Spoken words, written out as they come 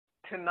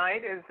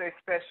Tonight is a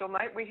special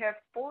night. We have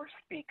four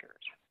speakers.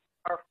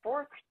 Our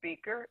fourth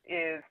speaker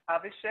is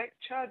Avishek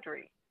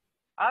Chaudhry.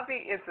 Avi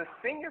is a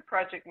senior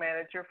project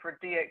manager for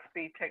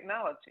DXC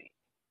Technology.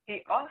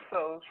 He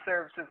also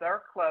serves as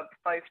our club's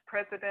vice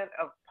president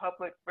of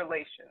public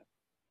relations.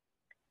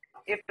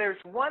 If there's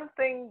one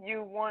thing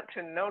you want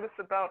to notice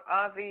about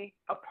Avi,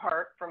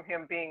 apart from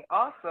him being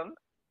awesome,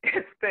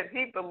 it's that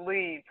he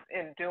believes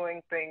in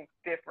doing things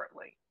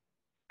differently.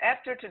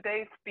 After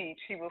today's speech,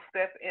 he will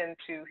step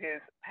into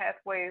his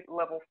Pathway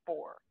Level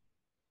 4.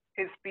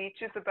 His speech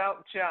is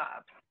about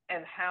jobs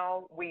and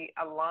how we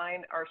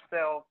align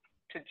ourselves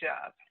to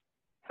jobs,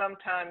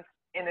 sometimes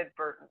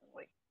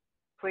inadvertently.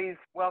 Please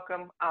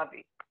welcome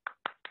Avi.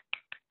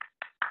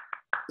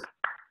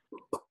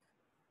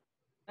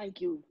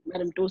 Thank you,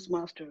 Madam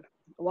Toastmaster.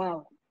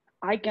 Wow,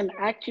 I can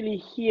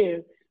actually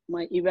hear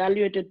my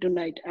evaluator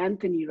tonight,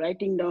 Anthony,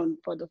 writing down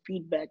for the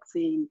feedback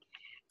saying,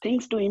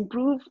 things to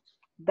improve,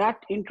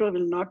 that intro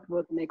will not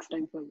work next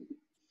time for you.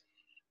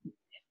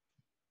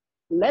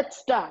 Let's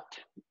start.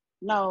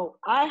 Now,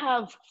 I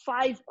have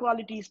 5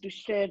 qualities to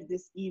share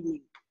this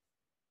evening,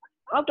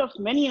 out of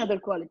many other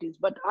qualities,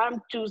 but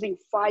I'm choosing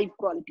 5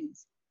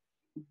 qualities.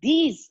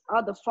 These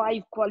are the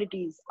 5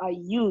 qualities I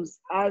use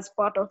as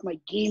part of my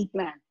game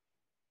plan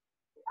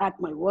at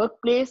my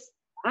workplace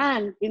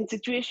and in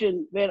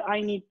situation where I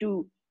need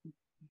to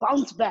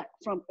bounce back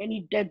from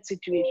any dead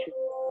situation.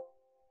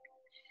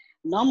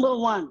 Number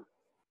one,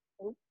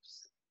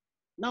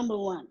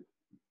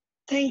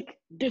 think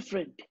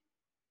different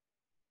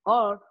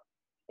or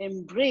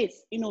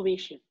embrace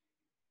innovation.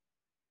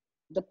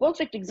 The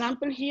perfect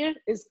example here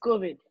is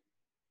COVID.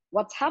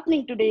 What's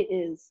happening today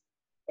is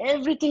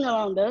everything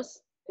around us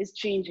is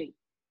changing.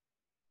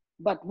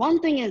 But one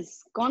thing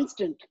is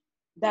constant,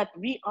 that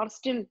we are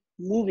still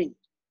moving.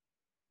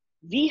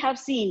 We have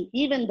seen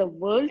even the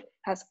world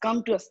has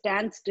come to a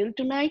standstill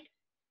tonight,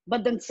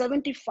 but then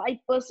 75%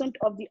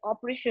 of the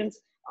operations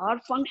are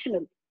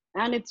functional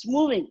and it's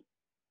moving.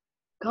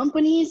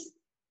 Companies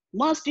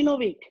must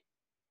innovate.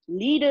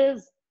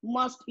 Leaders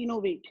must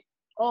innovate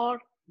or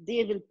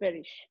they will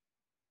perish.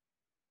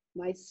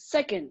 My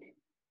second,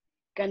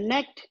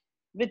 connect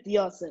with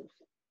yourself.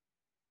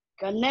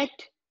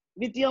 Connect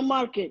with your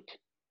market.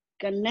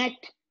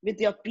 Connect with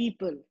your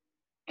people.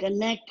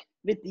 Connect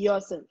with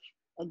yourself.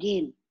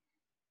 Again,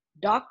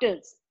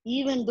 doctors,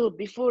 even though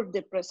before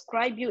they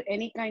prescribe you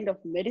any kind of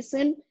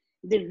medicine,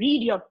 they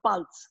read your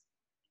pulse.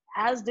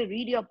 As they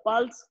read your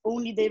pulse,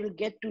 only they will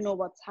get to know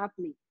what's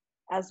happening.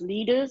 As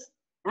leaders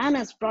and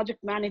as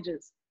project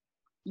managers,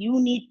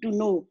 you need to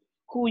know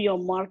who your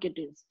market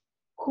is,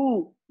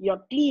 who your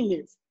team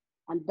is.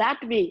 And that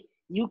way,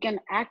 you can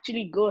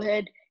actually go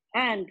ahead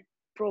and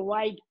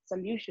provide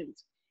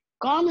solutions.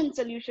 Common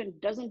solution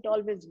doesn't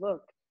always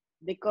work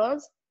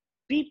because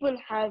people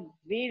have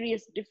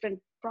various different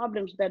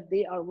problems that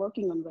they are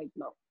working on right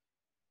now.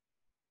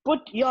 Put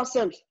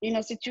yourself in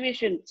a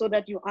situation so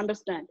that you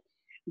understand.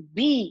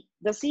 Be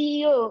the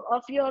CEO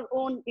of your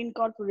own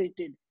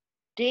incorporated.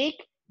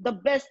 Take the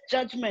best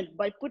judgment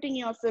by putting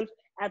yourself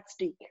at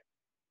stake.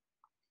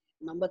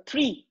 Number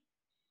 3,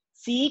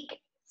 seek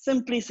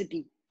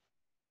simplicity.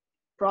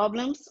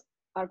 Problems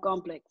are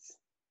complex,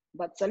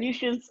 but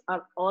solutions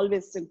are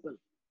always simple.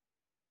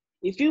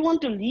 If you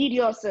want to lead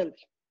yourself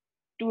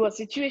to a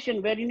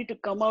situation where you need to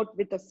come out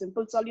with a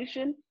simple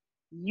solution,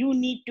 you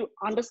need to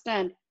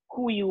understand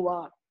who you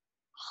are,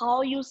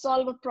 how you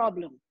solve a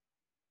problem.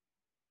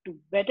 To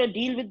better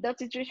deal with that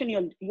situation,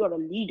 you're a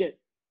leader.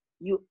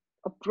 You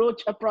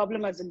approach a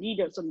problem as a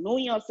leader. So know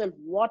yourself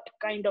what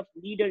kind of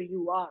leader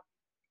you are.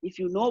 If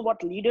you know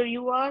what leader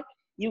you are,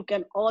 you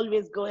can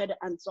always go ahead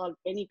and solve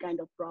any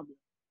kind of problem.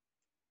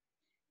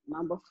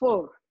 Number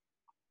 4,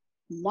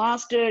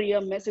 master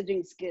your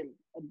messaging skill.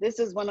 This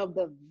is one of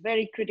the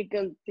very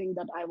critical thing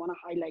that I want to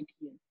highlight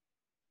here.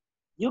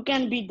 You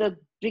can be the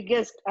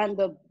biggest and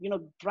the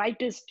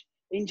brightest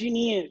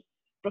engineer,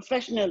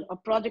 professional, or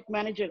project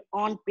manager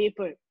on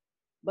paper.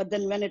 But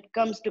then when it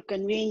comes to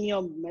conveying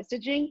your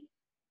messaging,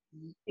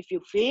 if you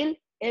fail,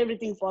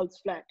 everything falls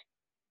flat.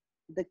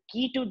 The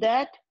key to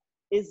that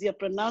is your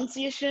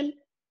pronunciation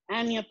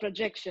and your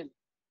projection.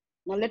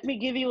 Now, let me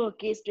give you a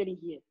case study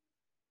here.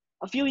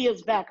 A few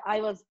years back,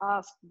 I was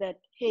asked that,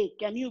 hey,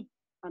 can you,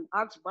 and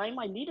asked by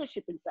my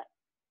leadership, in fact,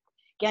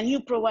 can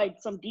you provide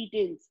some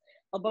details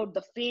about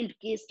the failed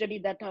case study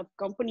that a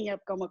company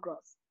have come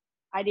across?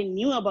 I didn't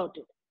knew about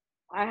it.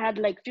 I had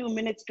like few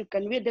minutes to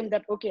convey them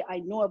that, okay, I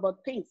know about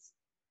things.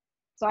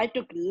 So I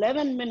took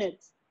 11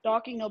 minutes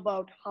talking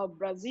about how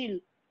Brazil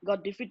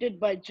got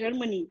defeated by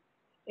Germany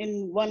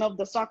in one of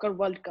the soccer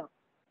World Cup.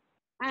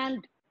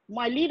 And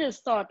my leaders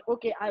thought,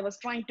 okay, I was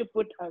trying to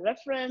put a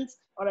reference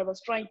or I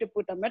was trying to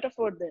put a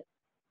metaphor there.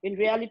 In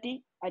reality,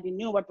 I didn't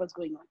know what was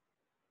going on.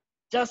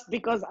 Just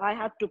because I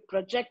had to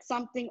project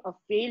something, a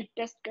failed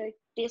test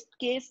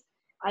case,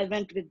 I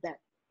went with that.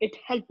 It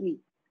helped me.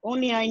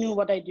 Only I knew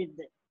what I did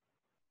there.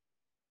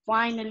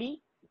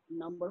 Finally,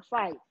 number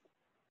 5,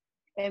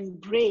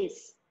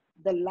 embrace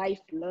the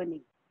life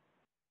learning.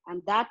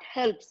 And that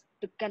helps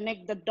to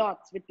connect the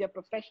dots with your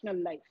professional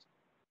life.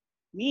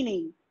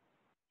 Meaning,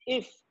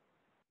 if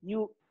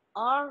you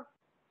are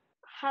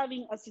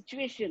having a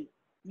situation,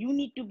 you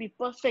need to be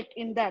perfect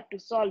in that to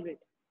solve it.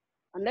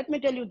 And let me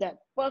tell you that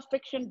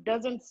perfection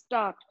doesn't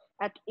start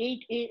at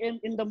 8 a.m.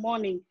 in the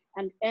morning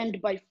and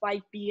end by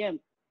 5 p.m.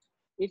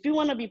 If you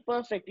want to be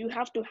perfect, you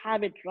have to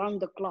have it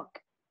round the clock.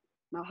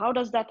 Now, how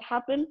does that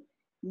happen?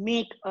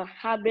 Make a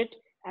habit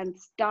and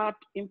start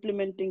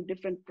implementing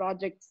different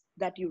projects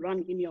that you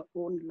run in your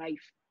own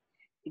life.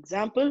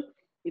 Example,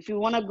 if you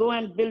want to go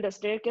and build a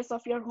staircase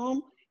of your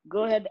home,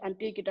 go ahead and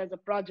take it as a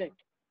project.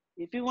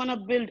 If you want to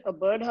build a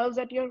birdhouse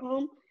at your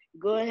home,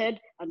 go ahead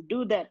and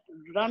do that.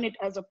 Run it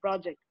as a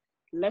project.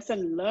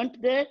 Lesson learned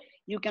there,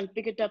 you can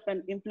pick it up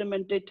and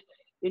implement it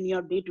in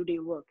your day-to-day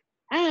work,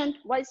 and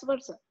vice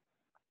versa.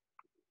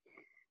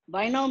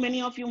 By now,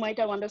 many of you might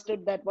have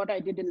understood that what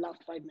I did in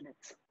last 5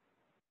 minutes.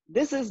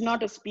 This is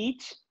not a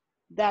speech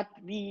that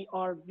we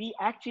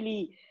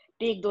actually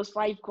take those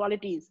 5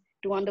 qualities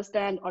to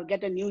understand or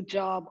get a new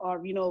job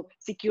or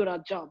secure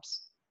our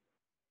jobs.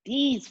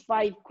 These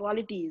 5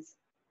 qualities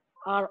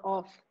are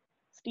of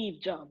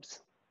Steve Jobs.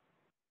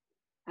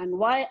 And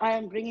why I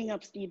am bringing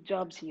up Steve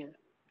Jobs here?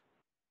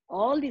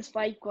 All these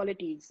 5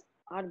 qualities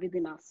are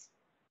within us.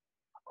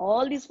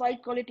 All these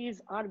 5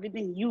 qualities are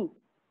within you.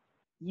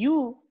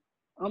 You,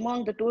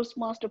 among the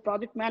Toastmaster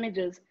project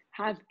managers,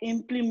 have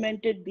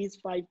implemented these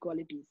 5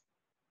 qualities.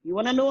 You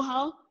want to know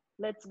how?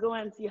 Let's go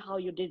and see how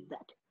you did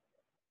that.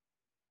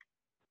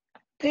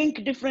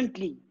 Think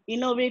differently,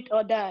 innovate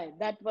or die.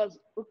 That was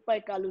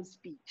Ukpai Kalu's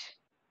speech.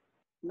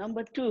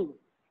 Number 2,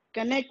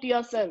 connect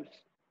yourself.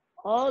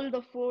 All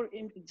the 4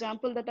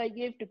 examples that I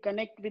gave to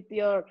connect with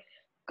your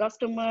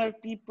customer,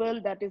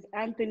 people, that is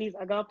Anthony's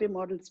Agape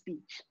model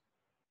speech.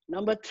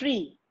 Number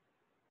 3,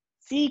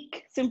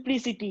 seek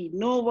simplicity.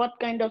 Know what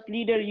kind of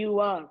leader you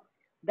are.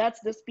 That's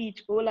the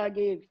speech Ola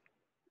gave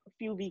a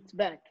few weeks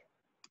back.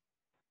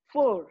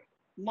 4,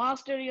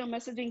 master your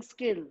messaging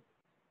skill.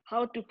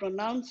 How to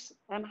pronounce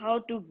and how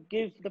to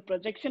give the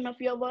projection of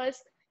your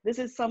voice. This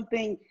is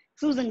something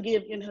Susan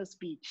gave in her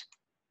speech.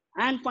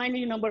 And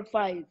finally, number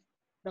 5,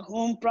 the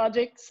home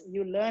projects.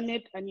 You learn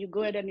it and you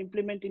go ahead and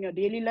implement in your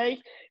daily life.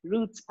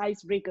 Ruth's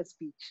icebreaker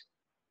speech.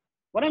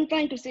 What I'm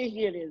trying to say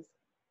here is,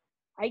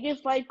 I gave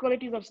 5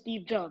 qualities of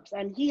Steve Jobs,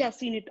 and he has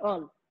seen it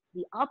all,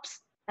 the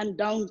ups and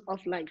downs of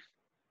life.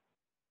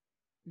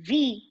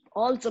 We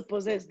also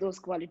possess those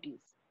qualities.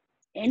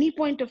 Any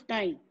point of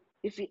time,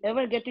 if we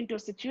ever get into a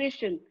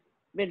situation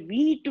where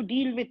we need to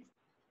deal with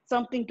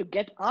something to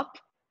get up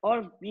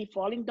or we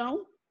falling down,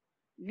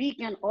 we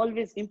can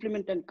always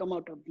implement and come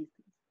out of these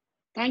things.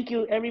 Thank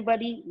you,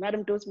 everybody.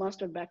 Madam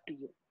Toastmaster, back to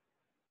you.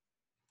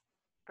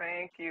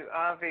 Thank you,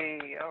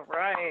 Avi. All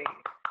right.